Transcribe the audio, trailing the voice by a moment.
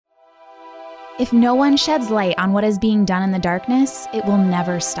If no one sheds light on what is being done in the darkness, it will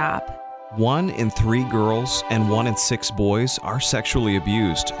never stop. 1 in 3 girls and 1 in 6 boys are sexually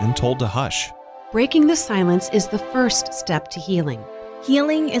abused and told to hush. Breaking the silence is the first step to healing.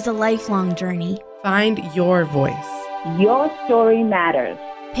 Healing is a lifelong journey. Find your voice. Your story matters.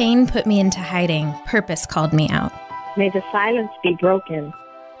 Pain put me into hiding. Purpose called me out. May the silence be broken.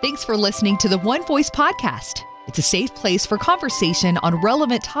 Thanks for listening to the One Voice podcast. It's a safe place for conversation on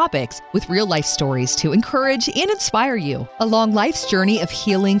relevant topics with real-life stories to encourage and inspire you along life's journey of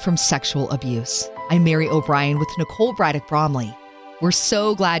healing from sexual abuse. I'm Mary O'Brien with Nicole Braddock Bromley. We're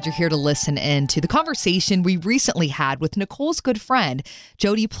so glad you're here to listen in to the conversation we recently had with Nicole's good friend,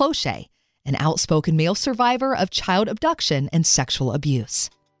 Jody Plauché, an outspoken male survivor of child abduction and sexual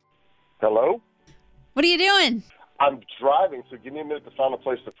abuse. Hello? What are you doing? I'm driving, so give me a minute to find a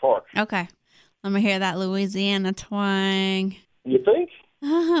place to park. Okay. Let me hear that Louisiana twang. You think?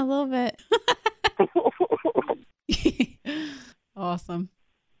 A little bit. Awesome.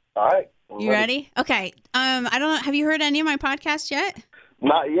 All right. You ready? Okay. I don't know. Have you heard any of my podcasts yet?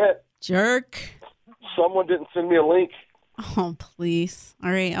 Not yet. Jerk. Someone didn't send me a link. Oh, please. All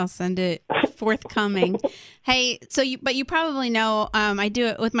right. I'll send it forthcoming. Hey, but you probably know, I do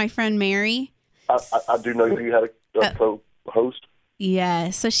it with my friend Mary. I do know you had a co-host. Yeah,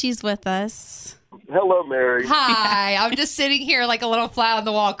 so she's with us. Hello, Mary. Hi. I'm just sitting here like a little fly on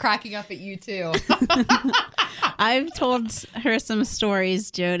the wall, cracking up at you, too. I've told her some stories,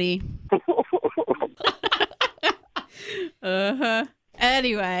 Jody. Uh-huh.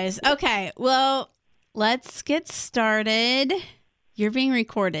 Anyways, okay. Well, let's get started. You're being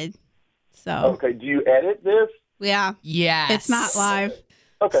recorded. So. Okay, do you edit this? Yeah. Yes. It's not live.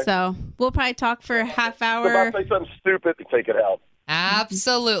 Okay. So we'll probably talk for a half hour. So if I say something stupid, take it out.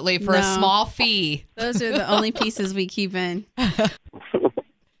 Absolutely, for a small fee. Those are the only pieces we keep in. All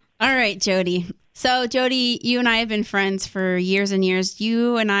right, Jody. So, Jody, you and I have been friends for years and years.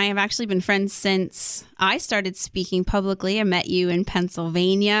 You and I have actually been friends since I started speaking publicly. I met you in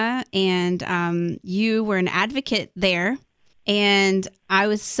Pennsylvania, and you were an advocate there. And I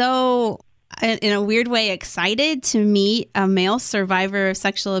was so, in a weird way, excited to meet a male survivor of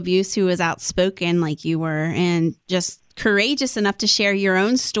sexual abuse who was outspoken like you were and just courageous enough to share your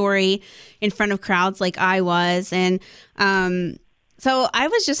own story in front of crowds like I was. And so I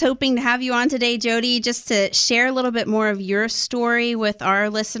was just hoping to have you on today, Jody, just to share a little bit more of your story with our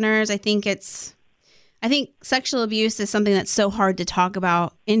listeners. I think sexual abuse is something that's so hard to talk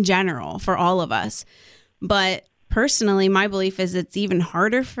about in general for all of us. But personally, my belief is it's even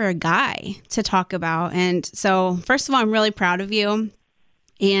harder for a guy to talk about. And so, first of all, I'm really proud of you.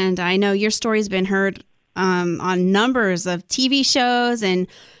 And I know your story's been heard on numbers of TV shows and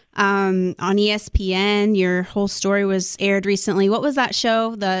on ESPN. Your whole story was aired recently. What was that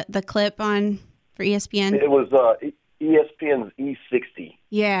show, the clip on for ESPN? It was ESPN's E60.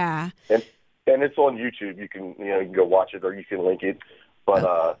 Yeah. And it's on YouTube. You can go watch it or you can link it.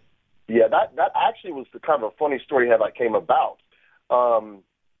 But yeah, that actually was the kind of a funny story how that came about.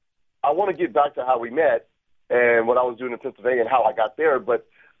 I want to get back to how we met and what I was doing in Pennsylvania and how I got there, but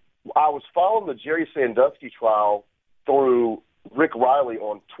I was following the Jerry Sandusky trial through Rick Riley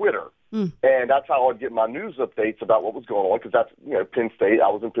on Twitter, and that's how I'd get my news updates about what was going on, because that's, Penn State. I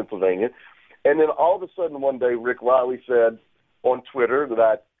was in Pennsylvania. And then all of a sudden one day Rick Riley said on Twitter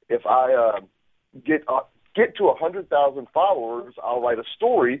that if I get to 100,000 followers, I'll write a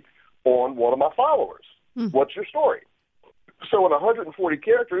story on one of my followers. What's your story? So in 140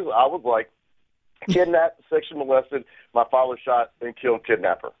 characters, I was like, kidnapped, sexually molested, my father shot and killed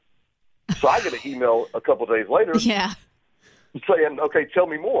kidnapper. So I get an email a couple of days later saying, okay, tell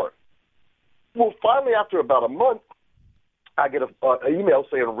me more. Well, finally, after about a month, I get an email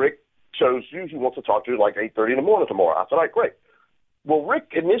saying Rick chose you. He wants to talk to you like 8:30 in the morning tomorrow. I said, all right, great. Well,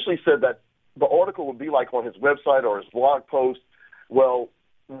 Rick initially said that the article would be like on his website or his blog post. Well,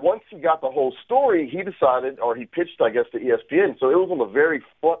 once he got the whole story, he decided, or he pitched, I guess, to ESPN. So it was on the very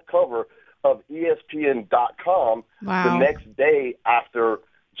front cover of ESPN.com the next day after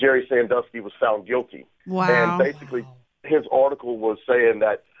Jerry Sandusky was found guilty. Wow. And basically his article was saying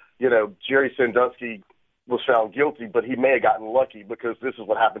that, Jerry Sandusky was found guilty, but he may have gotten lucky because this is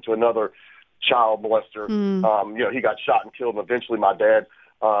what happened to another child molester. He got shot and killed, and eventually my dad,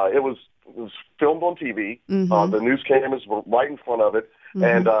 it was filmed on TV. The news cameras were right in front of it.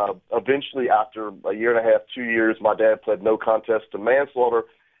 And eventually, after a year and a half, 2 years, my dad pled no contest to manslaughter,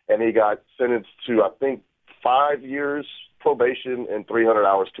 and he got sentenced to, I think, 5 years probation and 300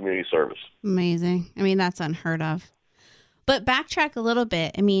 hours community service. Amazing. I mean, that's unheard of. But backtrack a little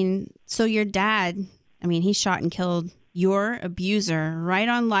bit. I mean, so your dad, he shot and killed your abuser right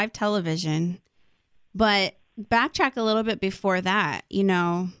on live television. But backtrack a little bit before that.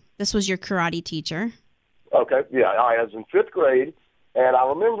 This was your karate teacher. Okay, yeah, I was in 5th grade, and I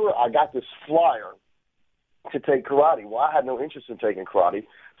remember I got this flyer to take karate. Well, I had no interest in taking karate,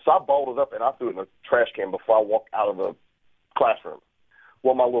 so I balled it up and I threw it in a trash can before I walked out of the classroom.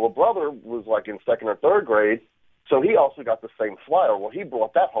 Well, my little brother was like in 2nd or 3rd grade, so he also got the same flyer. Well, he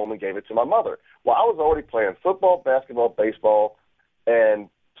brought that home and gave it to my mother. Well, I was already playing football, basketball, baseball, and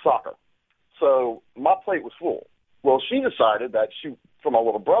soccer. So my plate was full. Well, she decided that for my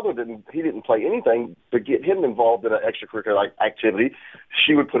little brother, he didn't play anything, to get him involved in an extracurricular activity,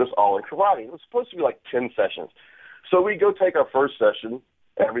 she would put us all in karate. It was supposed to be like 10 sessions. So we go take our first session.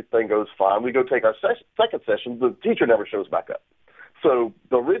 Everything goes fine. We go take our second session. The teacher never shows back up. So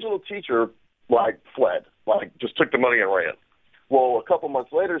the original teacher, fled, just took the money and ran. Well, a couple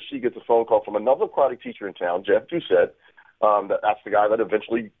months later, she gets a phone call from another karate teacher in town, Jeff Doucette. That's the guy that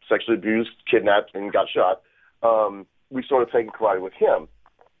eventually sexually abused, kidnapped, and got shot. We started taking karate with him.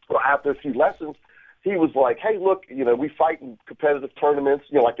 Well, after a few lessons, he was like, hey, look, we fight in competitive tournaments,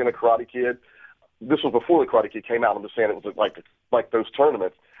 like in a Karate Kid. This was before the Karate Kid came out. I'm just saying it was like those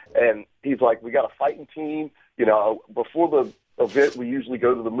tournaments. And he's like, we got a fighting team. Before the event, we usually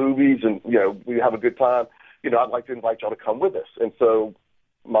go to the movies and, we have a good time. I'd like to invite y'all to come with us. And so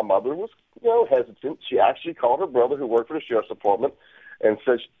my mother was, hesitant. She actually called her brother who worked for the sheriff's department and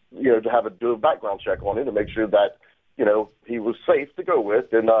said, to do a background check on him to make sure that, he was safe to go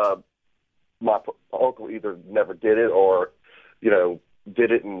with. And my uncle either never did it or,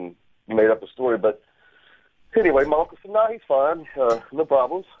 did it and made up a story. But anyway, my uncle said, he's fine. No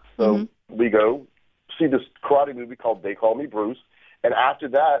problems. So we go see this karate movie called They Call Me Bruce. And after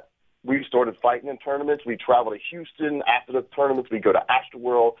that, we started fighting in tournaments. We traveled to Houston. After the tournaments, we go to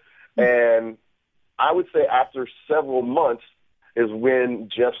Astroworld. And I would say after several months is when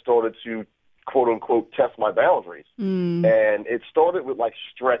Jeff started to, quote unquote, test my boundaries. And it started with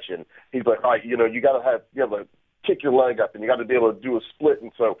stretching. He's like, all right, you got to kick your leg up and you got to be able to do a split.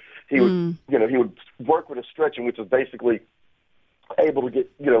 And so he would, he would work with a stretching, which is basically able to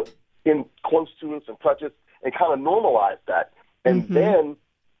get, in close to us and touch us and kind of normalize that. And then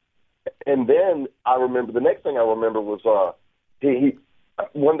I remember, the next thing I remember was, he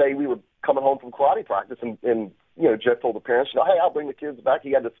one day we were coming home from karate practice and Jeff told the parents, hey, I'll bring the kids back.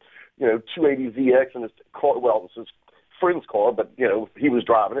 He had this, 280ZX in his car. Well, it was his friend's car, but, he was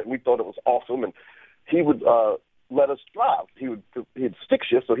driving it, and we thought it was awesome. And he would let us drive. He'd stick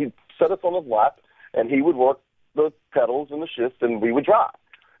shift, so he'd set us on his lap, and he would work the pedals and the shifts, and we would drive.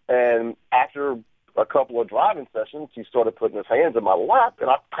 And after a couple of driving sessions, he started putting his hands in my lap, and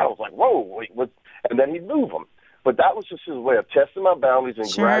I kind of was like, whoa, wait, what? And then he'd move them. But that was just his way of testing my boundaries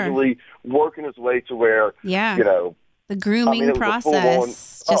and gradually working his way to where, the grooming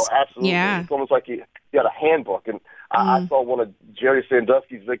process. Absolutely. Yeah. It's almost like he had a handbook. And I saw one of Jerry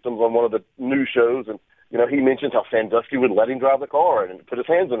Sandusky's victims on one of the news shows, and, he mentioned how Sandusky would let him drive the car and put his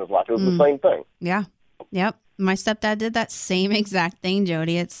hands in his lap. It was the same thing. Yeah. Yep. My stepdad did that same exact thing,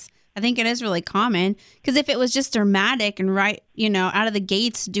 Jody. I think it is really common because if it was just dramatic and out of the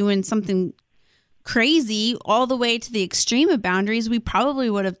gates doing something crazy all the way to the extreme of boundaries, we probably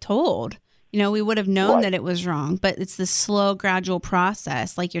would have told. We would have known that it was wrong, but it's the slow, gradual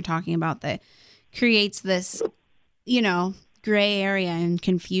process, like you're talking about, that creates this, gray area and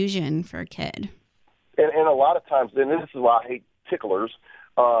confusion for a kid. And a lot of times, and this is why I hate ticklers,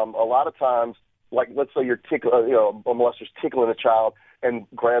 a lot of times, like let's say you're a molester's tickling a child and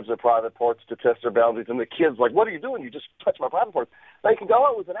grabs their private parts to test their boundaries, and the kid's like, what are you doing? You just touched my private parts. They can go,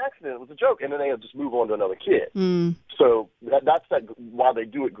 it was an accident, it was a joke, and then they just move on to another kid. So that's why they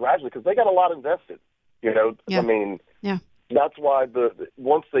do it gradually, because they got a lot invested. I mean, that's why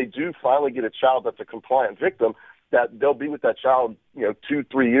once they do finally get a child that's a compliant victim, that they'll be with that child,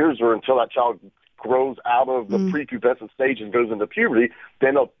 2-3 years, or until that child grows out of the prepubescent stage and goes into puberty.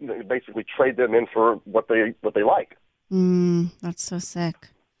 Then they'll basically trade them in for what they like. That's so sick.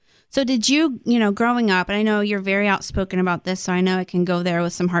 So did you, growing up, and I know you're very outspoken about this, so I know I can go there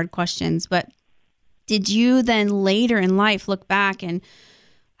with some hard questions, but did you then later in life look back and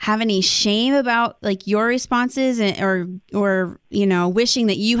have any shame about your responses or wishing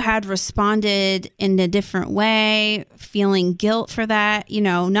that you had responded in a different way, feeling guilt for that?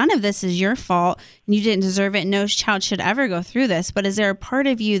 None of this is your fault and you didn't deserve it. No child should ever go through this, but is there a part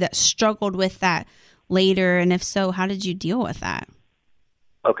of you that struggled with that later? And if so, how did you deal with that?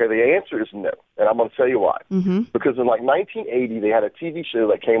 Okay, the answer is no, and I'm going to tell you why. Because in 1980, they had a TV show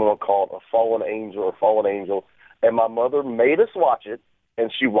that came on called A Fallen Angel, and my mother made us watch it,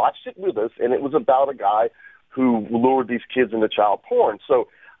 and she watched it with us, and it was about a guy who lured these kids into child porn. So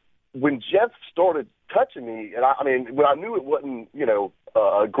when Jeff started touching me, and I mean, when I knew it wasn't,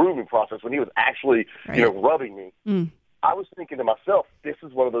 a grooming process, when he was actually, rubbing me, I was thinking to myself, this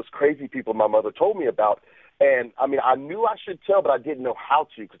is one of those crazy people my mother told me about. And, I mean, I knew I should tell, but I didn't know how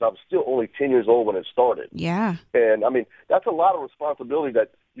to because I was still only 10 years old when it started. Yeah. And, I mean, that's a lot of responsibility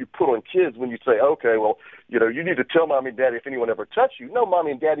that you put on kids when you say, okay, well, you need to tell Mommy and Daddy if anyone ever touched you. No, Mommy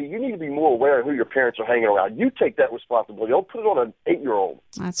and Daddy, you need to be more aware of who your parents are hanging around. You take that responsibility. Don't put it on an 8-year-old.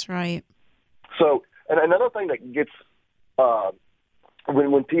 That's right. So, and another thing that gets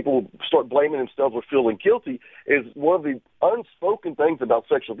when people start blaming themselves or feeling guilty is one of the unspoken things about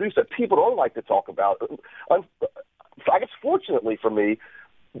sexual abuse that people don't like to talk about. I guess fortunately for me,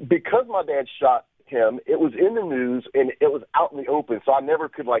 because my dad shot him, it was in the news and it was out in the open, so I never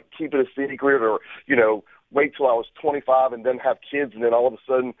could keep it a secret or wait till I was 25 and then have kids and then all of a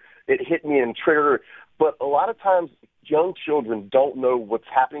sudden it hit me and triggered. But a lot of times young children don't know what's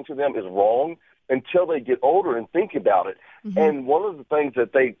happening to them is wrong until they get older and think about it. Mm-hmm. And one of the things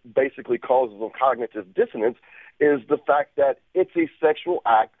that they basically causes them cognitive dissonance is the fact that it's a sexual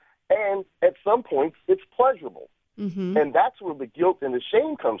act and at some points it's pleasurable. Mm-hmm. And that's where the guilt and the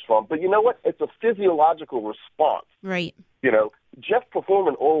shame comes from. But you know what? It's a physiological response. Right. Jeff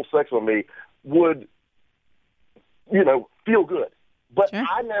performing oral sex on me would, feel good. But sure.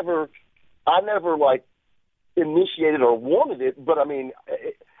 I never initiated or wanted it. But I mean,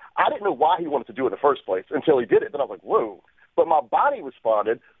 I didn't know why he wanted to do it in the first place until he did it. Then I was like, whoa. But my body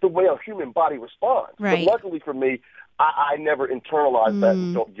responded the way a human body responds. Right. But luckily for me, I never internalized that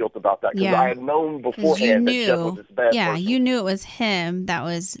and felt guilt about that because I had known beforehand that Jeff was this bad person. You knew it was him that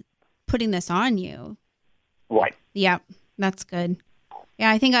was putting this on you. Right. Yeah, that's good. Yeah,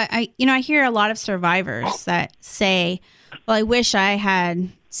 I think I hear a lot of survivors that say, well, I wish I had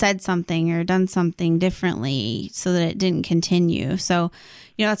said something or done something differently so that it didn't continue. So,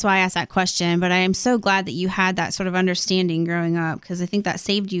 that's why I asked that question. But I am so glad that you had that sort of understanding growing up because I think that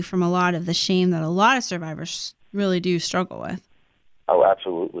saved you from a lot of the shame that a lot of survivors really do struggle with. Oh,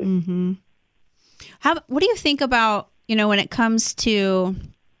 absolutely. Mm-hmm. What do you think about, when it comes to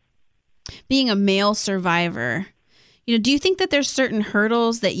being a male survivor? Do you think that there's certain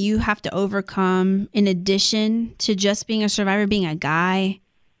hurdles that you have to overcome in addition to just being a survivor, being a guy?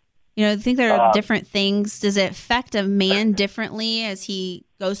 Do you think there are different things? Does it affect a man differently as he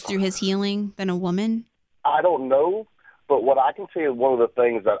goes through his healing than a woman? I don't know, but what I can tell you, one of the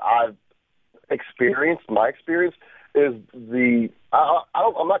things that I've experienced, my experience, is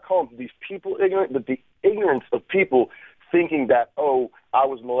I'm not calling these people ignorant, but the ignorance of people thinking that, I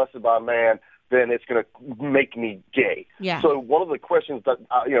was molested by a man, then it's going to make me gay. Yeah. So one of the questions that,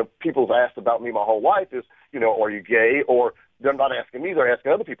 people have asked about me my whole life is, are you gay? Or they're not asking me, they're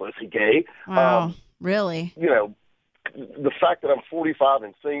asking other people, is he gay? Wow, really? The fact that I'm 45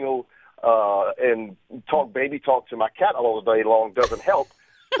 and single and baby talk to my cat all the day long doesn't help.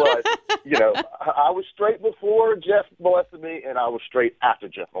 But, I was straight before Jeff molested me, and I was straight after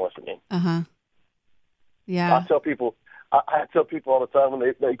Jeff molested me. Uh-huh. Yeah. I tell people all the time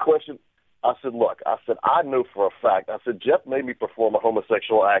when they question, I said, look, I know for a fact. I said, Jeff made me perform a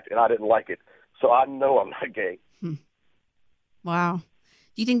homosexual act, and I didn't like it. So I know I'm not gay. Wow.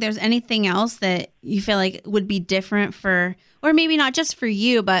 Do you think there's anything else that you feel like would be different for, or maybe not just for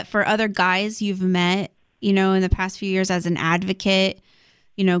you, but for other guys you've met, in the past few years as an advocate,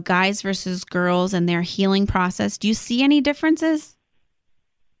 guys versus girls and their healing process? Do you see any differences?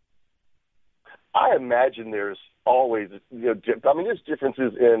 I imagine there's always, there's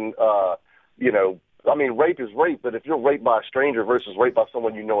differences in, rape is rape, but if you're raped by a stranger versus raped by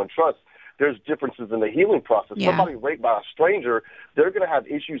someone you know and trust, there's differences in the healing process. Yeah. Somebody raped by a stranger, they're going to have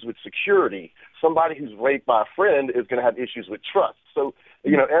issues with security. Somebody who's raped by a friend is going to have issues with trust. So,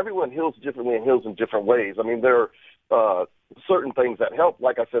 everyone heals differently and heals in different ways. I mean, there are certain things that help.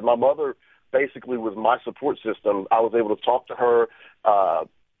 Like I said, my mother basically was my support system. I was able to talk to her,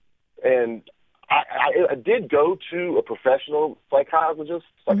 and I did go to a professional psychologist,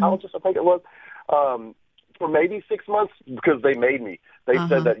 I think it was, for maybe 6 months because they made me. They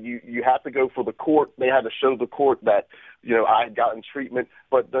said that you have to go for the court. They had to show the court that, I had gotten treatment.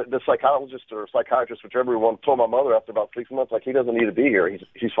 But the psychologist or psychiatrist, whichever one, told my mother after about 6 months, he doesn't need to be here.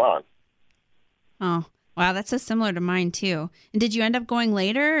 He's fine. Oh, wow. That's so similar to mine, too. And did you end up going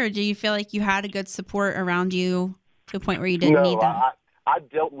later, or do you feel like you had a good support around you to a point where you didn't need them? I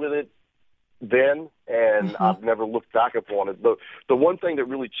dealt with it then, and I've never looked back upon it. The one thing that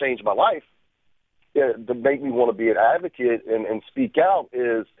really changed my life to make me want to be an advocate and speak out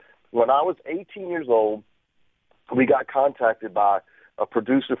is when I was 18 years old, we got contacted by a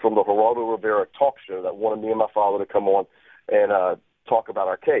producer from the Geraldo Rivera talk show that wanted me and my father to come on and talk about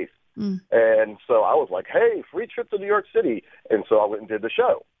our case. And so I was like, hey, free trip to New York City. And so I went and did the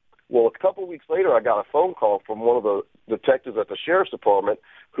show. Well, a couple of weeks later, I got a phone call from one of the detectives at the sheriff's department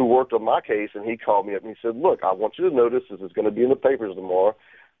who worked on my case, and he called me up and he said, look, I want you to notice this is going to be in the papers tomorrow.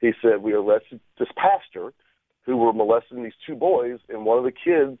 He said, we arrested this pastor who were molesting these two boys, and one of the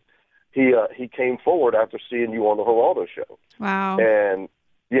kids, he came forward after seeing you on the Geraldo show. Wow. And,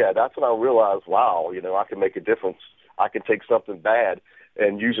 yeah, that's when I realized, wow, I can make a difference. I can take something bad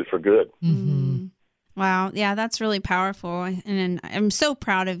and use it for good. Mm-hmm. Wow. Yeah, that's really powerful. And I'm so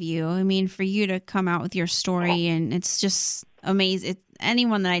proud of you. I mean, for you to come out with your story, and it's just amazing.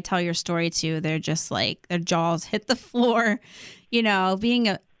 Anyone that I tell your story to, they're just like, their jaws hit the floor,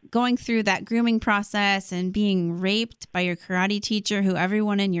 going through that grooming process and being raped by your karate teacher who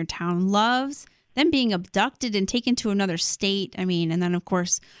everyone in your town loves, then being abducted and taken to another state. I mean, and then of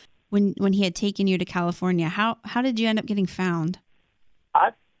course, when he had taken you to California, how did you end up getting found?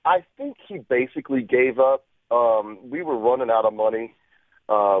 I think he basically gave up. We were running out of money,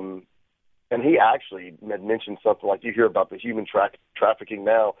 and he actually had mentioned something like you hear about the human trafficking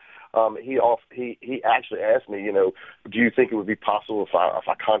now. He actually asked me, do you think it would be possible if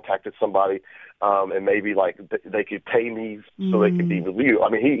I contacted somebody and maybe like they could pay me so they could be with you? I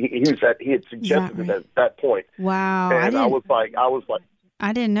mean, he had suggested it at that point. Wow, and I was like,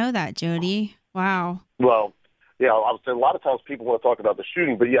 I didn't know that, Jody. Wow. Well. Yeah, I was saying a lot of times people want to talk about the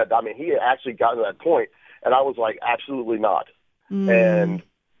shooting, but yeah, I mean, he had actually gotten to that point, and I was like, absolutely not. And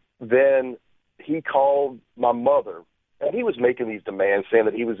then he called my mother, and he was making these demands, saying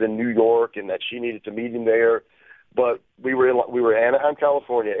that he was in New York and that she needed to meet him there. But we were in Anaheim,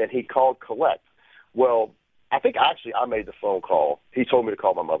 California, and he called collect. Well, I think actually I made the phone call. He told me to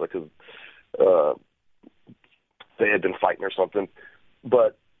call my mother because they had been fighting or something,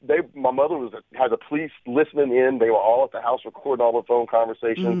 but. My mother had the police listening in. They were all at the house recording all the phone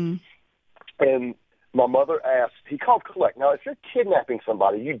conversations. And my mother asked, he called collect. Now, if you're kidnapping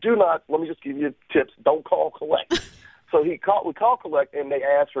somebody, you do not, let me just give you tips, don't call collect. So we called collect, and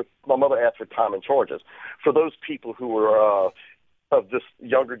my mother asked for time and charges. For those people who were of this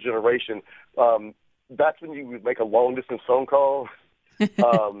younger generation, that's when you would make a long-distance phone call. And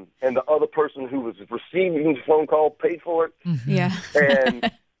the other person who was receiving the phone call paid for it. Yeah.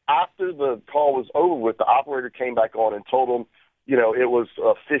 And after the call was over with, the operator came back on and told them, it was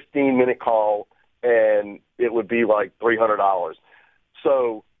a 15-minute call and it would be like $300.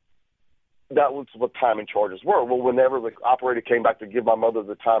 So that was what time and charges were. Well, whenever the operator came back to give my mother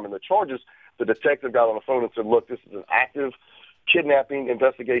the time and the charges, the detective got on the phone and said, look, this is an active kidnapping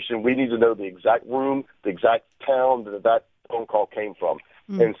investigation. We need to know the exact room, the exact town that phone call came from.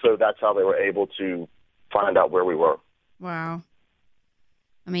 And so that's how they were able to find out where we were. Wow.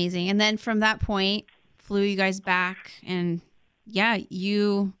 Amazing. And then from that point, flew you guys back, and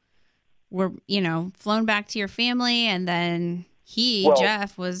you were, flown back to your family, and then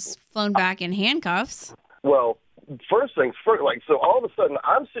Jeff was flown back in handcuffs. Well, first things first, so all of a sudden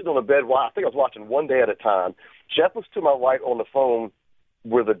I'm sitting on the bed I think I was watching One Day at a Time. Jeff was to my right on the phone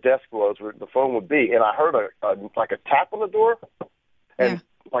where the desk was, where the phone would be, and I heard a tap on the door and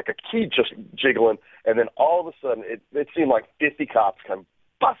like a key just jiggling, and then all of a sudden it seemed like 50 cops come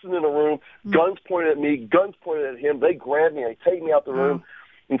busting in the room, guns pointed at me, guns pointed at him. They grabbed me, they take me out the room,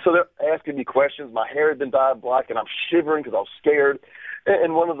 and so they're asking me questions. My hair had been dyed black, and I'm shivering because I was scared.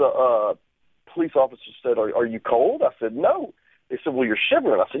 And one of the police officers said, "Are you cold?" I said, "No." They said, "Well, you're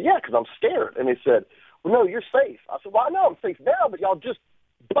shivering." I said, "Yeah, because I'm scared." And they said, "Well, no, you're safe." I said, "Well, I know I'm safe now, but y'all just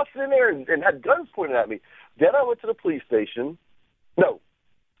busted in there and had guns pointed at me." Then I went to the police station.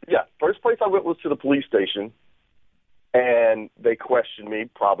 First place I went was to the police station, and they questioned me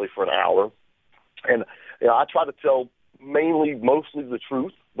probably for an hour. And I tried to tell mostly the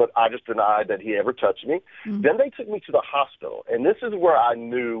truth, but I just denied that he ever touched me. Then they took me to the hospital, and this is where I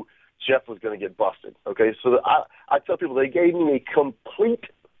knew Jeff was going to get busted. Okay, so I tell people they gave me a complete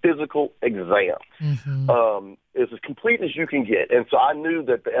physical exam. It's as complete as you can get. And so I knew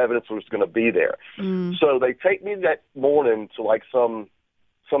that the evidence was going to be there. So they take me that morning to like some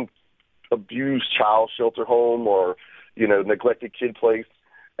abused child shelter home or, neglected kid place.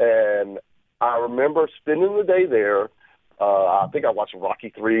 And I remember spending the day there. I think I watched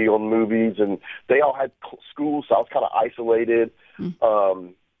Rocky III on movies, and they all had schools, so I was kind of isolated.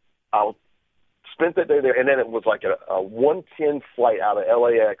 I spent that day there, and then it was like a 1:10 flight out of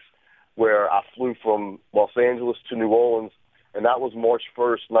LAX where I flew from Los Angeles to New Orleans, and that was March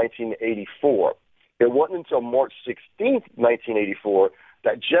 1st, 1984. It wasn't until March 16th, 1984,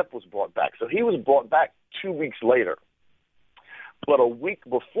 that Jeff was brought back. So he was brought back 2 weeks later. But a week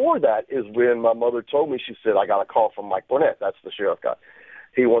before that is when my mother told me, she said, I got a call from Mike Burnett. That's the sheriff guy.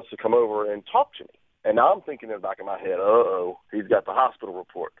 he wants to come over and talk to me. And now I'm thinking in the back of my head, he's got the hospital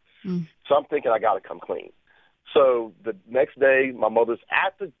report. So I'm thinking I got to come clean. So the next day, my mother's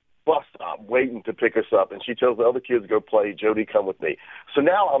at the bus stop waiting to pick us up, and she tells the other kids to go play. Jody, come with me. So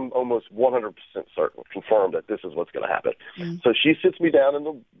now I'm almost 100% certain, confirmed that this is what's going to happen. So she sits me down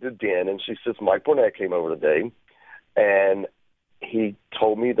in the den, and she says, Mike Burnett came over today, and he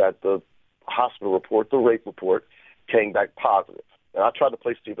told me that the hospital report, the rape report, came back positive. And I tried to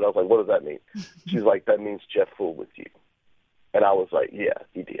play stupid. I was like, what does that mean? She's like, that means Jeff fooled with you. And I was like, yeah,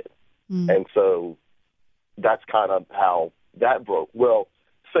 he did. And so that's kind of how that broke. Well,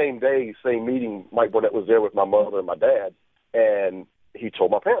 same day, same meeting, Mike Burnett was there with my mother and my dad, and he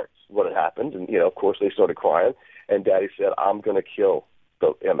told my parents what had happened. And, of course, they started crying. And Daddy said, I'm going to kill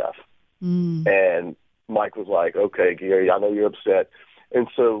the MF. And Mike was like, okay, Gary, I know you're upset. And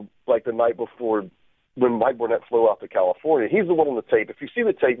so, like, the night before, when Mike Burnett flew out to California, he's the one on the tape. If you see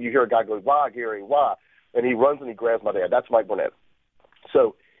the tape, you hear a guy go, why, Gary, why? And he runs and he grabs my dad. That's Mike Burnett.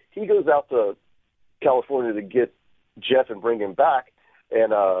 So he goes out to California to get Jeff and bring him back.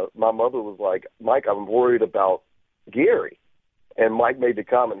 And my mother was like, Mike, I'm worried about Gary. And Mike made the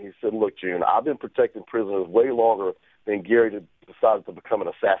comment. He said, look, June, I've been protecting prisoners way longer than Gary decided to become an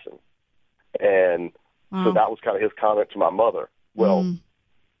assassin. And so that was kind of his comment to my mother. Well,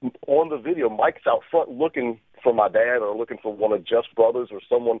 on the video, Mike's out front looking for my dad or looking for one of Jeff's brothers or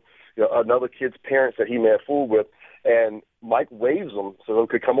someone, another kid's parents that he may have fooled with. And Mike waves them so they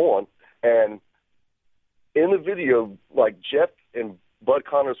could come on. And in the video, like, Jeff and Bud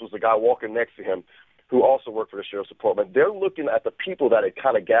Connors was the guy walking next to him who also worked for the sheriff's department. They're looking at the people that had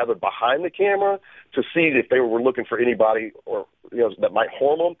kind of gathered behind the camera to see if they were looking for anybody or that might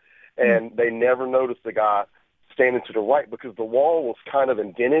harm them. And they never noticed the guy standing to the right because the wall was kind of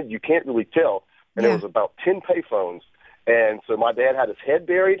indented. You can't really tell. And there was about 10 payphones. And so my dad had his head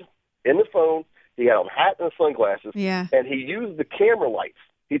buried in the phone. He had a hat and sunglasses. And he used the camera lights.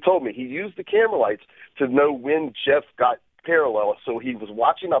 He told me he used the camera lights to know when Jeff got parallel. So he was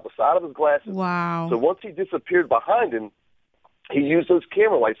watching out the side of his glasses. Wow. So once he disappeared behind him, he used those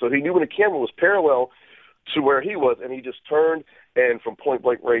camera lights. So he knew when the camera was parallel to where he was, and he just turned and from point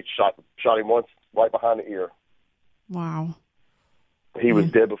blank range shot him once right behind the ear. Wow. He was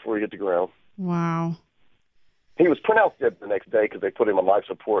dead before he hit the ground. Wow. He was pronounced dead the next day because they put him on life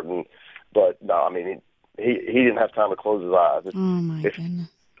support. But no, I mean, he didn't have time to close his eyes. Oh, my goodness.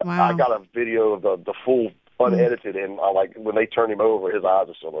 Wow. I got a video of the full unedited, and when they turned him over, his eyes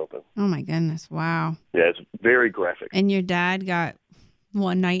are still open. Oh, my goodness. Wow. Yeah, it's very graphic. And your dad got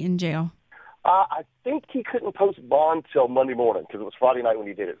one night in jail. I think he couldn't post bond till Monday morning because it was Friday night when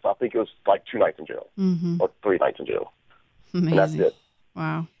he did it. So I think it was like 2 nights in jail or 3 nights in jail. Amazing. And that's it.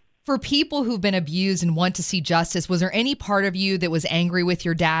 Wow. For people who've been abused and want to see justice, was there any part of you that was angry with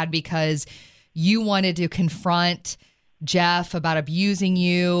your dad because you wanted to confront Jeff about abusing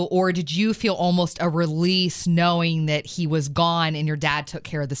you, or did you feel almost a release knowing that he was gone and your dad took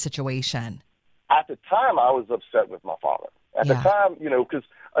care of the situation? At the time, I was upset with my father. At the time, because,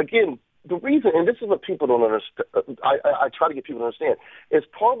 again, the reason, and this is what people don't understand, I try to get people to understand, is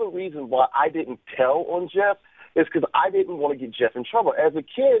part of the reason why I didn't tell on Jeff is because I didn't want to get Jeff in trouble. As a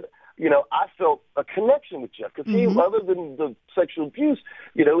kid, I felt a connection with Jeff because he, other than the sexual abuse,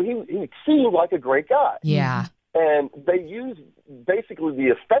 he seemed like a great guy. Yeah. And they use basically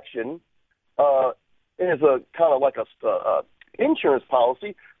the affection as a kind of like a insurance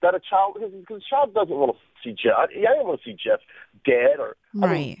policy that a child, because a child doesn't want to see Jeff. I didn't want to see Jeff dead or right.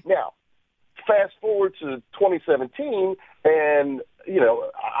 I mean, now. Fast forward to 2017, and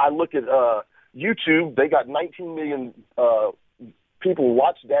I look at YouTube. They got 19 million people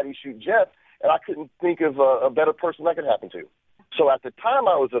watch Daddy shoot Jeff, and I couldn't think of a better person that could happen to. So at the time,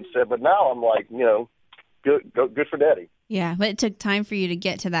 I was upset, but now I'm like, good for Daddy. Yeah, but it took time for you to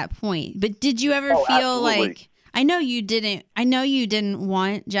get to that point. But did you ever feel absolutely. like? I know you didn't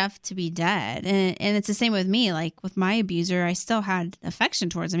want Jeff to be dead. And it's the same with me. Like with my abuser, I still had affection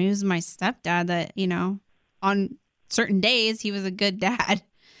towards him. He was my stepdad that, on certain days, he was a good dad.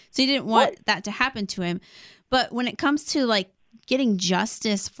 So you didn't want that to happen to him. But when it comes to like getting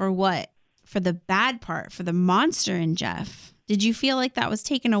justice for the bad part, for the monster in Jeff, did you feel like that was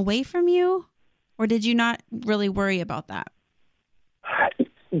taken away from you? Or did you not really worry about that?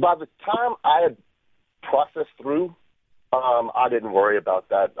 By the time I had processed through, I didn't worry about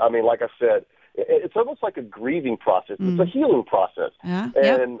that. I mean, like I said, it's almost like a grieving process. It's a healing process. Yeah.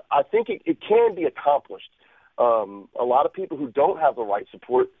 And I think it can be accomplished. A lot of people who don't have the right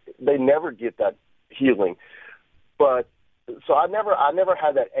support, they never get that healing. But so I never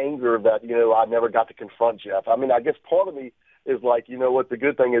had that anger that, I never got to confront Jeff. I mean, I guess part of me is like, you know what, the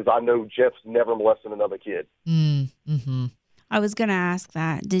good thing is I know Jeff's never molested another kid. Mm-hmm. I was going to ask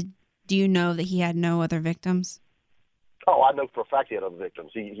that. Do you know that he had no other victims? Oh, I know for a fact he had other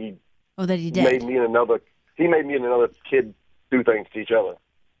victims. He that he did. made me and another kid do things to each other.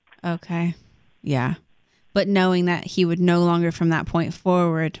 Okay. Yeah. But knowing that he would no longer from that point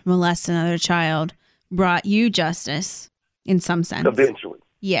forward molest another child brought you justice in some sense. Eventually.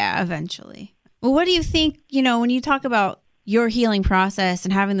 Yeah, eventually. Well, what do you think, when you talk about your healing process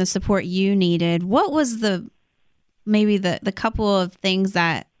and having the support you needed, what was maybe the couple of things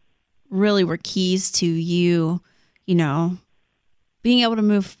that really were keys to you, being able to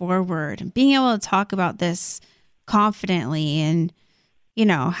move forward and being able to talk about this confidently and,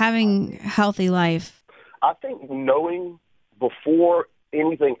 having a healthy life? I think knowing before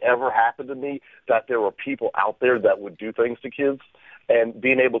anything ever happened to me that there were people out there that would do things to kids and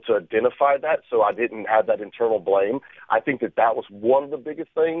being able to identify that so I didn't have that internal blame, I think that was one of the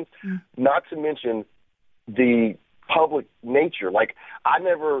biggest things, not to mention the public nature. Like,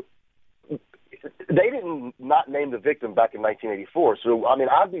 they didn't not name the victim back in 1984. So, I mean,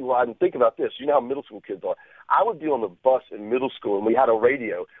 I'd be riding, think about this. You know how middle school kids are. I would be on the bus in middle school, and we had a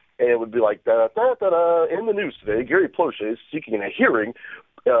radio, and it would be like, da, da, da, da, in the news today, Gary Plosha is seeking a hearing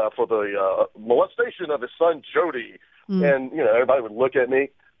for the molestation of his son, Jody. And, everybody would look at me.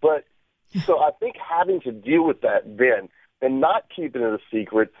 But so I think having to deal with that then and not keeping it a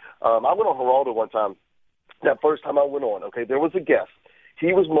secret. I went on Geraldo one time. That first time I went on, okay, there was a guest.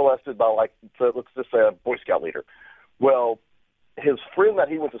 He was molested by, let's just say a Boy Scout leader. Well, his friend that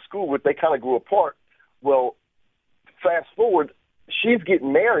he went to school with, they kind of grew apart. Well, fast forward, she's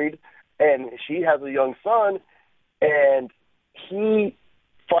getting married, and she has a young son, and he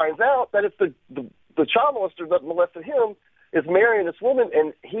finds out that it's the child molester that molested him is marrying this woman,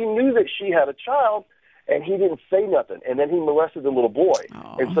 and he knew that she had a child, and he didn't say nothing. And then he molested the little boy.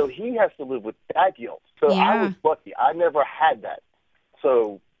 Aww. And so he has to live with that guilt. So yeah. I was lucky. I never had that.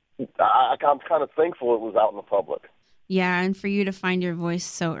 So I'm kind of thankful it was out in the public. Yeah, and for you to find your voice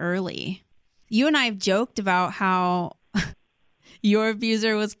so early. You and I have joked about how your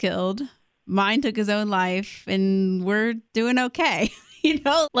abuser was killed, mine took his own life, and we're doing okay.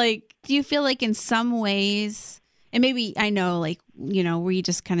 Do you feel like in some ways, and maybe I know, we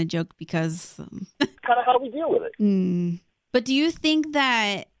just kind of joke because... kind of how we deal with it. But do you think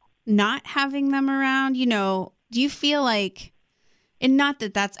that not having them around, do you feel like, and not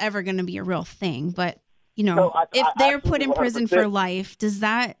that that's ever going to be a real thing, but, if they're put in prison 100%. For life, does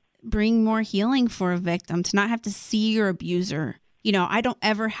that bring more healing for a victim to not have to see your abuser? I don't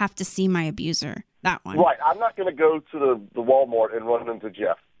ever have to see my abuser, that one. Right. I'm not going to go to the Walmart and run into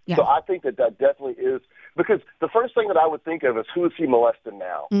Jeff. Yeah. So I think that definitely is, because the first thing that I would think of is who is he molesting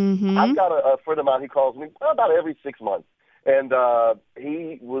now? Mm-hmm. I've got a friend of mine who calls me about every 6 months, and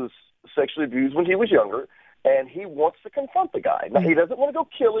he was sexually abused when he was younger, and he wants to confront the guy. Now, he doesn't want to go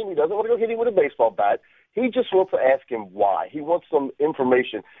kill him. He doesn't want to go hit him with a baseball bat. He just wants to ask him why. He wants some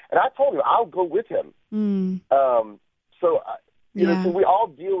information. And I told him I'll go with him. So we all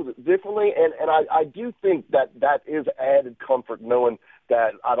deal with it differently, and I do think that is added comfort knowing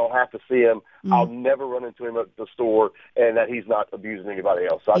that I don't have to see him. I'll never run into him at the store, and that he's not abusing anybody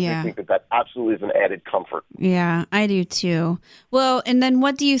else. So I do think that absolutely is an added comfort. Yeah, I do too. Well, and then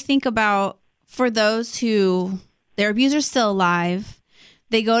what do you think about for those who their abuser's still alive,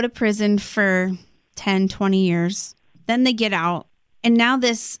 they go to prison for 10, 20 years, then they get out, and now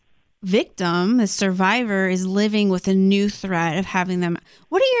this victim, the survivor, is living with a new threat of having them.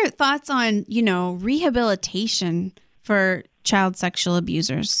 What are your thoughts on, rehabilitation for child sexual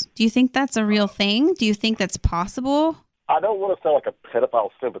abusers? Do you think that's a real thing? Do you think that's possible? I don't want to sound like a pedophile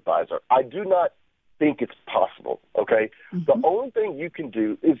sympathizer. I do not think it's possible, okay? Mm-hmm. The only thing you can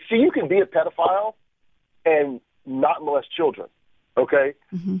do is, you can be a pedophile and not molest children, okay?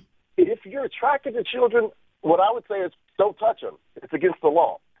 Mm-hmm. If you're attracted to children, what I would say is don't touch them. It's against the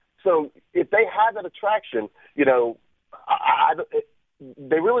law. So if they have that attraction, they really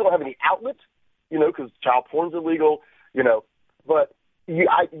don't have any outlet, because child porn's illegal, but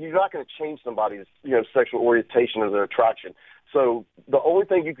you're not going to change somebody's, sexual orientation or their attraction. So the only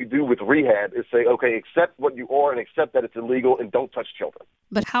thing you could do with rehab is say, okay, accept what you are and accept that it's illegal and don't touch children.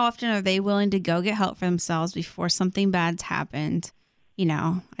 But how often are they willing to go get help for themselves before something bad's happened?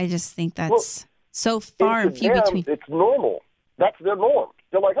 I just think that's so far and few between. It's normal. That's their norm.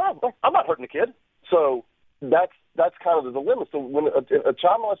 They're like, oh, I'm not hurting a kid. So that's kind of the dilemma. So when a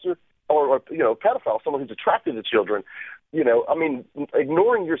child molester or pedophile, someone who's attracted to children,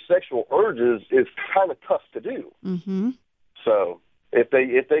 ignoring your sexual urges is kind of tough to do. Mm-hmm. So if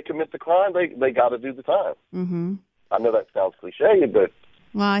they commit the crime, they got to do the time. Mm-hmm. I know that sounds cliche, but...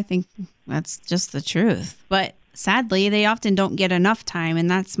 Well, I think that's just the truth. But sadly, they often don't get enough time. And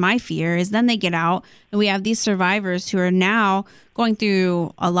that's my fear, is then they get out and we have these survivors who are now going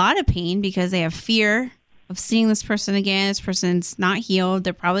through a lot of pain because they have fear of seeing this person again. This person's not healed.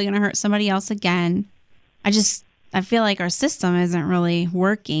 They're probably going to hurt somebody else again. I feel like our system isn't really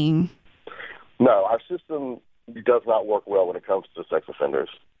working. No, our system does not work well when it comes to sex offenders.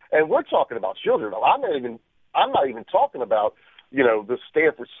 And we're talking about children. I'm not even talking about, the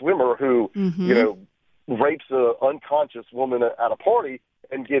Stanford swimmer who, rapes an unconscious woman at a party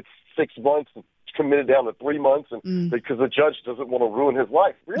and gets 6 months and committed down to 3 months and because the judge doesn't want to ruin his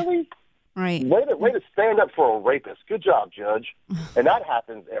life. Really? Right. Way to stand up for a rapist. Good job, Judge. And that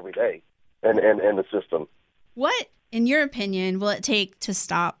happens every day in the system. What, in your opinion, will it take to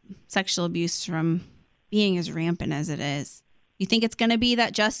stop sexual abuse from being as rampant as it is? You think it's going to be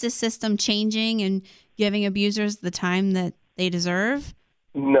that justice system changing and giving abusers the time that they deserve?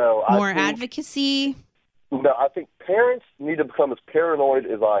 No. More advocacy? No, I think parents need to become as paranoid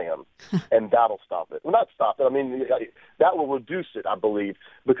as I am, and that'll stop it. Well, not stop it. I mean, that will reduce it, I believe,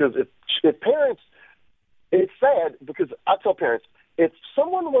 because if parents, it's sad because I tell parents, if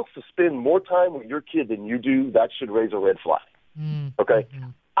someone wants to spend more time with your kid than you do, that should raise a red flag. Okay?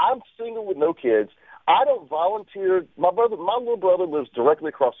 I'm single with no kids. I don't volunteer. My little brother lives directly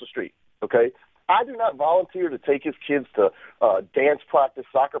across the street. Okay? I do not volunteer to take his kids to dance practice,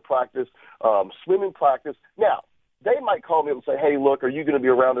 soccer practice, swimming practice. Now, they might call me up and say, hey, look, are you going to be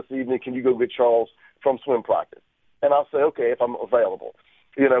around this evening? Can you go get Charles from swim practice? And I'll say, okay, if I'm available.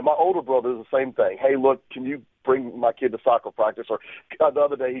 My older brother is the same thing. Hey, look, can you bring my kid to soccer practice? Or the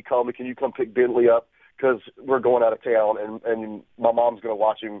other day he called me, can you come pick Bentley up because we're going out of town and my mom's going to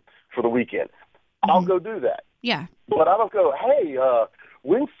watch him for the weekend. I'll go do that. Yeah. But I don't go, hey,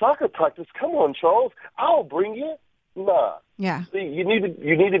 when's soccer practice? Come on, Charles. I'll bring you. Nah. Yeah. See, you need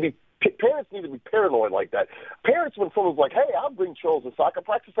to be, parents need to be paranoid like that. Parents, when someone's like, hey, I'll bring Charles to soccer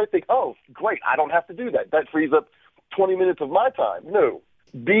practice, they think, oh, great, I don't have to do that. That frees up 20 minutes of my time. No.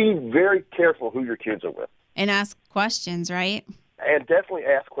 Be very careful who your kids are with. And ask questions, right? And definitely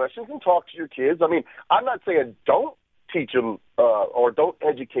ask questions and talk to your kids. I mean, I'm not saying don't teach them or don't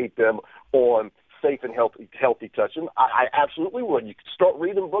educate them on safe and healthy touching. I absolutely would. You can start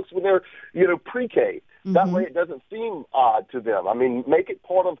reading books when they're, pre-K. That way it doesn't seem odd to them. I mean, make it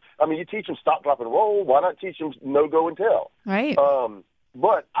part of, you teach them stop, drop, and roll. Why not teach them no, go, and tell? Right.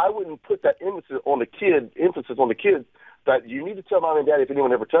 But I wouldn't put that emphasis on the kids that you need to tell mom and daddy if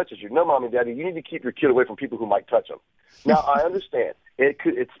anyone ever touches you. No, mom and daddy, you need to keep your kid away from people who might touch them. Now, I understand.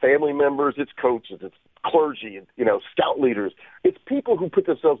 It's family members, it's coaches, it's clergy, scout leaders. It's people who put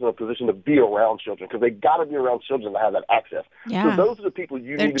themselves in a position to be around children because they got to be around children to have that access. Yeah. So those are the people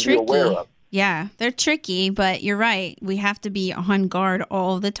you need to tricky. be aware of. Yeah, they're tricky, but you're right. We have to be on guard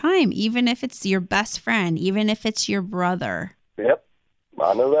all the time, even if it's your best friend, even if it's your brother. Yep,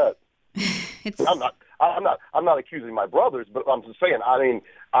 I know that. I'm not accusing my brothers, but I'm just saying. I mean,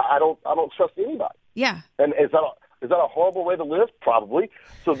 I don't trust anybody. Yeah. And is that a horrible way to live? Probably.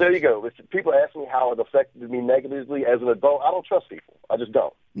 So there you go. If people ask me how it affected me negatively as an adult, I don't trust people. I just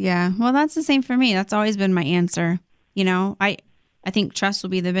don't. Yeah. Well, that's the same for me. That's always been my answer. I think trust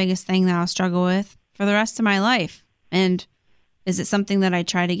will be the biggest thing that I'll struggle with for the rest of my life. And is it something that I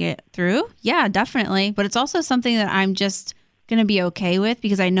try to get through? Yeah, definitely. But it's also something that I'm just going to be okay with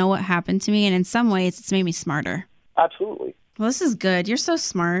because I know what happened to me. And in some ways, it's made me smarter. Absolutely. Well, this is good. You're so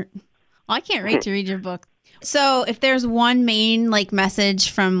smart. Well, I can't wait to read your book. So if there's one main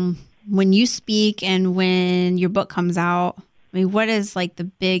message from when you speak and when your book comes out, what is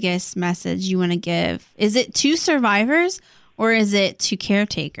the biggest message you want to give? Is it to survivors or is it to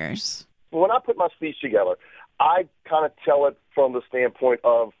caretakers? When I put my speech together, I kind of tell it from the standpoint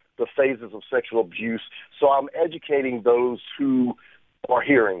of the phases of sexual abuse. So I'm educating those who are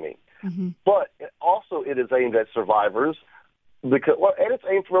hearing me. Mm-hmm. But also it is aimed at survivors and it's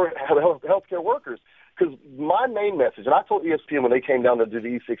aimed for healthcare workers. Because my main message, and I told ESPN when they came down to do the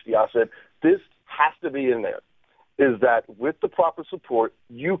E60, I said, this has to be in there, is that with the proper support,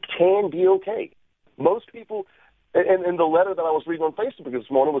 you can be okay. Most people, and the letter that I was reading on Facebook this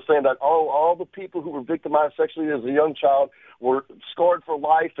morning was saying that, all the people who were victimized sexually as a young child were scarred for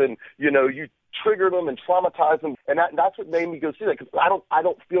life, and, you triggered them and traumatized them. And that's what made me go see that, because I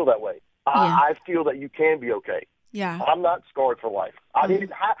don't feel that way. Yeah. I feel that you can be okay. Yeah. I'm not scarred for life. I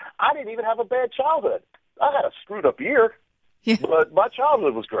didn't even have a bad childhood. I had a screwed up year, but my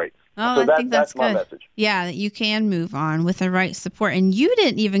childhood was great. Oh, so I think that's my good. Message. Yeah, that you can move on with the right support. And you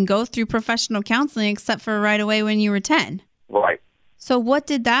didn't even go through professional counseling except for right away when you were 10. Right. So what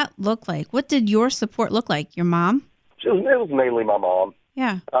did that look like? What did your support look like? Your mom? It was mainly my mom.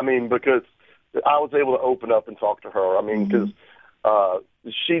 Yeah. I mean, because I was able to open up and talk to her. I mean, because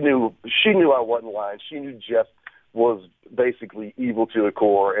she knew I wasn't lying. She knew Jeff was basically evil to the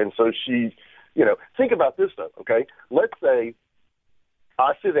core, and so she, think about this though. Okay, let's say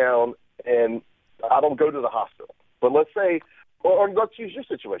I sit down and I don't go to the hospital, but let's say, or let's use your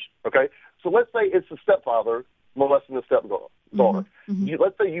situation. Okay, so let's say it's the stepfather molesting the stepdaughter.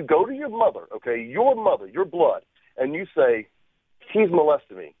 Let's say you go to your mother, okay, your mother, your blood, and you say, he's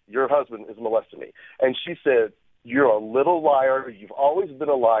molesting me. Your husband is molesting me. And she said, you're a little liar. You've always been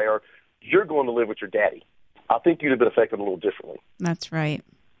a liar. You're going to live with your daddy. I think you'd have been affected a little differently. That's right.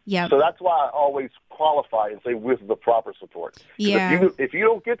 Yeah. So that's why I always qualify and say with the proper support. Yeah. If you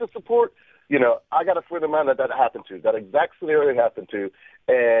don't get the support, I got a friend of mine that happened to. That exact scenario happened to.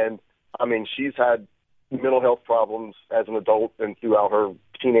 And, I mean, she's had mental health problems as an adult and throughout her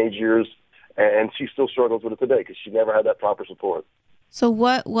teenage years, and she still struggles with it today because she never had that proper support. So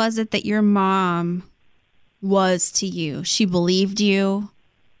what was it that your mom was to you? She believed you.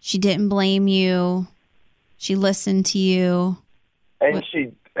 She didn't blame you. She listened to you. And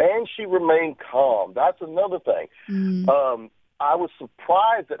she remained calm. That's another thing. I was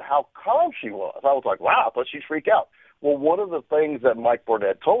surprised at how calm she was. I was like, wow, I thought she'd freak out. Well, one of the things that Mike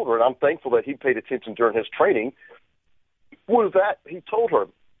Burnett told her, and I'm thankful that he paid attention during his training, was that he told her,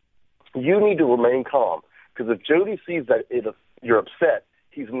 you need to remain calm, because if Jody sees that you're upset,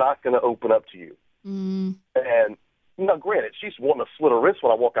 he's not going to open up to you. And, granted, she's wanting to slit her wrist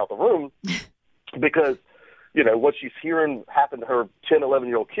when I walk out the room because, what she's hearing happen to her 10,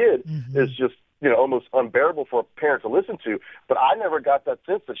 11-year-old kid is just, almost unbearable for a parent to listen to. But I never got that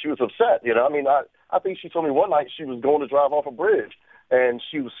sense that she was upset. I mean, I think she told me one night she was going to drive off a bridge, and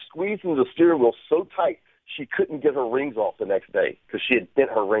she was squeezing the steering wheel so tight she couldn't get her rings off the next day because she had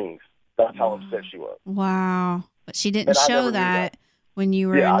bent her rings. That's how upset she was. Wow. But she didn't show that when you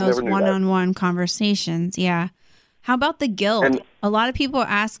were in those one-on-one conversations. Yeah. How about the guilt? A lot of people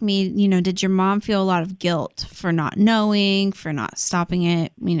ask me, did your mom feel a lot of guilt for not knowing, for not stopping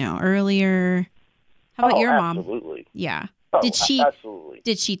it, earlier? How about your mom? Absolutely. Yeah. Oh, absolutely.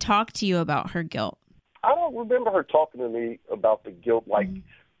 Did she talk to you about her guilt? I don't remember her talking to me about the guilt,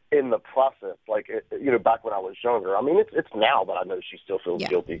 in the process, back when I was younger. I mean, it's now that I know she still feels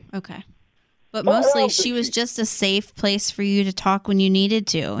guilty. Okay. But mostly she was just a safe place for you to talk when you needed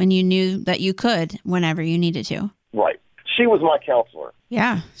to, and you knew that you could whenever you needed to. Right. She was my counselor.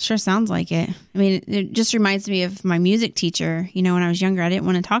 Yeah, sure sounds like it. I mean, it just reminds me of my music teacher. When I was younger, I didn't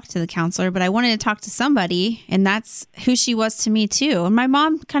want to talk to the counselor, but I wanted to talk to somebody, and that's who she was to me, too. And my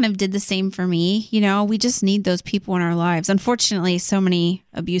mom kind of did the same for me. We just need those people in our lives. Unfortunately, so many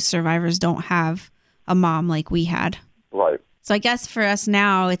abuse survivors don't have a mom like we had. Right. So I guess for us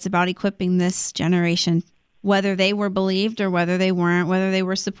now, it's about equipping this generation, whether they were believed or whether they weren't, whether they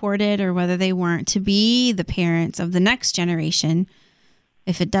were supported or whether they weren't, to be the parents of the next generation.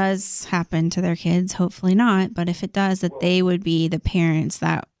 If it does happen to their kids, hopefully not, but if it does, that they would be the parents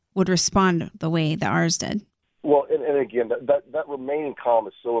that would respond the way that ours did. Well, and again, that remaining calm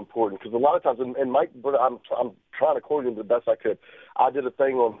is so important because a lot of times, and Mike, I'm trying to quote him the best I could. I did a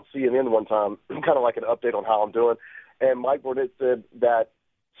thing on CNN one time, kind of like an update on how I'm doing, and Mike Burnett said that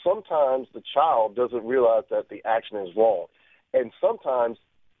sometimes the child doesn't realize that the action is wrong, and sometimes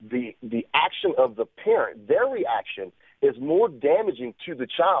the action of the parent, their reaction, is more damaging to the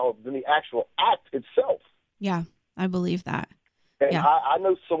child than the actual act itself. Yeah, I believe that. And yeah. I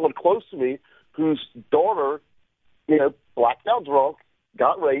know someone close to me whose daughter, blacked out drunk,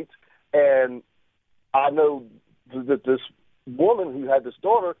 got raped, and I know that this woman who had this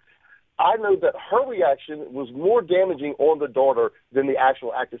daughter, I know that her reaction was more damaging on the daughter than the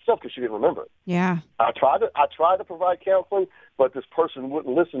actual act itself because she didn't remember it. Yeah. I tried to provide counseling, but this person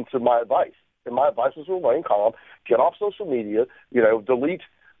wouldn't listen to my advice. And my advice was remain calm, get off social media, delete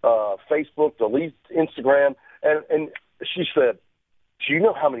Facebook, delete Instagram. And she said, do you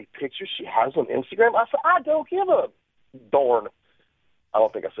know how many pictures she has on Instagram? I said, I don't give a darn. I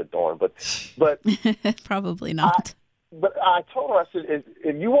don't think I said darn, but probably not. But I told her, I said,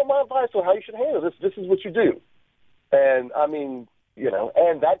 if you want my advice on how you should handle this, this is what you do. And I mean,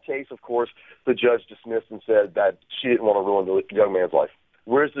 and that case, of course, the judge dismissed and said that she didn't want to ruin the young man's life.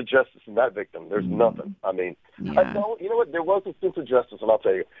 Where's the justice in that victim? There's nothing. I mean, you know what? There was a sense of justice, and I'll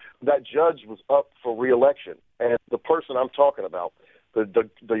tell you, that judge was up for re-election. And the person I'm talking about, the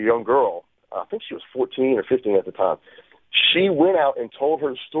young girl, I think she was 14 or 15 at the time, she went out and told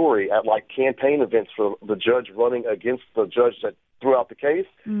her story at campaign events for the judge running against the judge that threw out the case,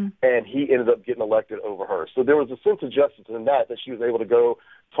 and he ended up getting elected over her. So there was a sense of justice in that she was able to go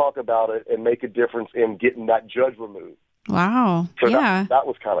talk about it and make a difference in getting that judge removed. Wow. So yeah. that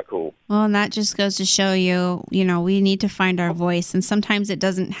was kind of cool. Well, and that just goes to show you, we need to find our voice. And sometimes it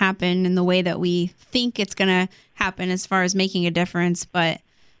doesn't happen in the way that we think it's going to happen as far as making a difference. But,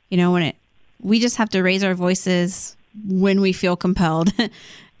 we just have to raise our voices when we feel compelled.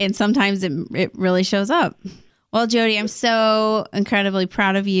 And sometimes it really shows up. Well, Jody, I'm so incredibly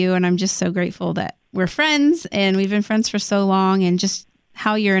proud of you. And I'm just so grateful that we're friends and we've been friends for so long. And just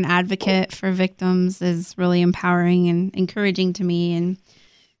how you're an advocate for victims is really empowering and encouraging to me. And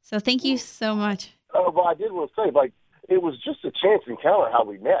so thank you so much. Oh, well, I did want to say, it was just a chance encounter how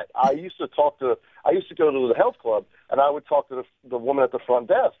we met. I used to go to the health club, and I would talk to the woman at the front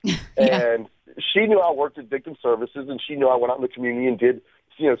desk. And she knew I worked at Victim Services, and she knew I went out in the community and did,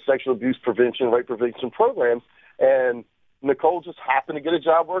 sexual abuse prevention, rape prevention programs. And Nicole just happened to get a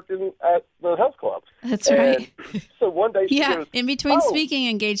job working at the health club. That's right. So one day she goes, in between speaking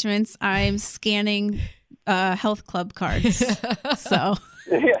engagements, I'm scanning health club cards. So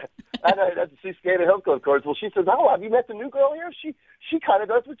yeah, she's scanning health club cards. Well, she says, "Oh, have you met the new girl here? She kind of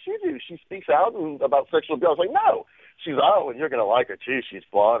does what you do. She speaks out about sexual abuse." I was like, "No." She's, "Oh, and you're going to like her too. She's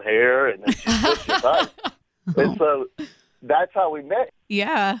blonde hair and then she's nice." And so that's how we met.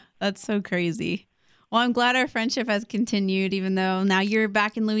 Yeah, that's so crazy. Well, I'm glad our friendship has continued, even though now you're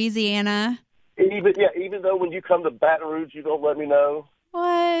back in Louisiana. Even though when you come to Baton Rouge, you don't let me know.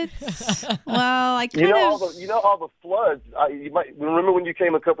 What? Well, I kind all the floods. You might remember when you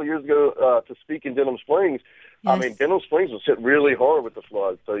came a couple of years ago to speak in Denham Springs. Yes. I mean, Denham Springs was hit really hard with the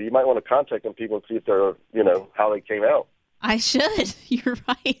floods, so you might want to contact them people and see if they're, how they came out. I should. You're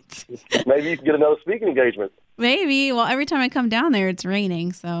right. Maybe you can get another speaking engagement. Maybe. Well, every time I come down there, it's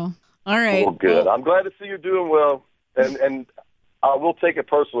raining, so. All right. Well, good. I'm glad to see you're doing well, and I will take it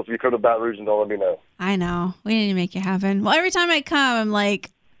personal if you come to Baton Rouge and don't let me know. I know. We need to make it happen. Well, every time I come, I'm like,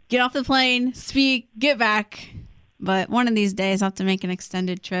 get off the plane, speak, get back. But one of these days, I'll have to make an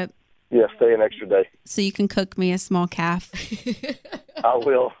extended trip. Yeah, stay an extra day. So you can cook me a small calf. I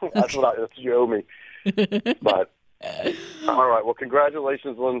will. That's what you owe me. But all right. Well,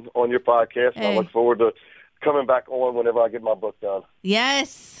 congratulations on your podcast. Hey. I look forward to coming back on whenever I get my book done.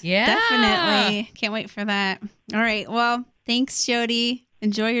 Yes. Yeah. Definitely. Can't wait for that. All right. Well, thanks, Jody.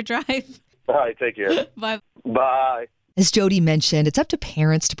 Enjoy your drive. All right. Take care. Bye. Bye. As Jody mentioned, it's up to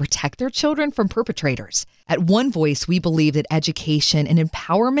parents to protect their children from perpetrators. At One Voice, we believe that education and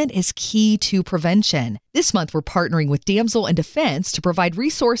empowerment is key to prevention. This month, we're partnering with Damsel in Defense to provide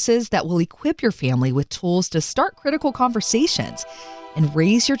resources that will equip your family with tools to start critical conversations and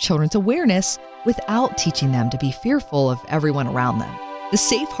raise your children's awareness without teaching them to be fearful of everyone around them. The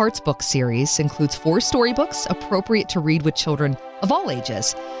Safe Hearts book series includes 4 storybooks appropriate to read with children of all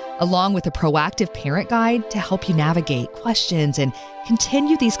ages, along with a proactive parent guide to help you navigate questions and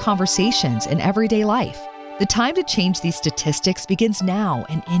continue these conversations in everyday life. The time to change these statistics begins now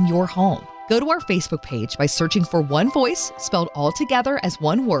and in your home. Go to our Facebook page by searching for One Voice, spelled all together as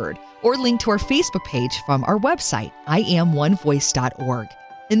one word, or link to our Facebook page from our website, iamonevoice.org.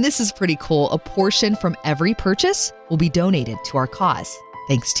 And this is pretty cool. A portion from every purchase will be donated to our cause,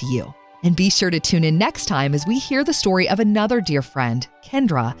 thanks to you. And be sure to tune in next time as we hear the story of another dear friend,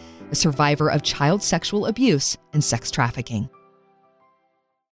 Kendra, a survivor of child sexual abuse and sex trafficking.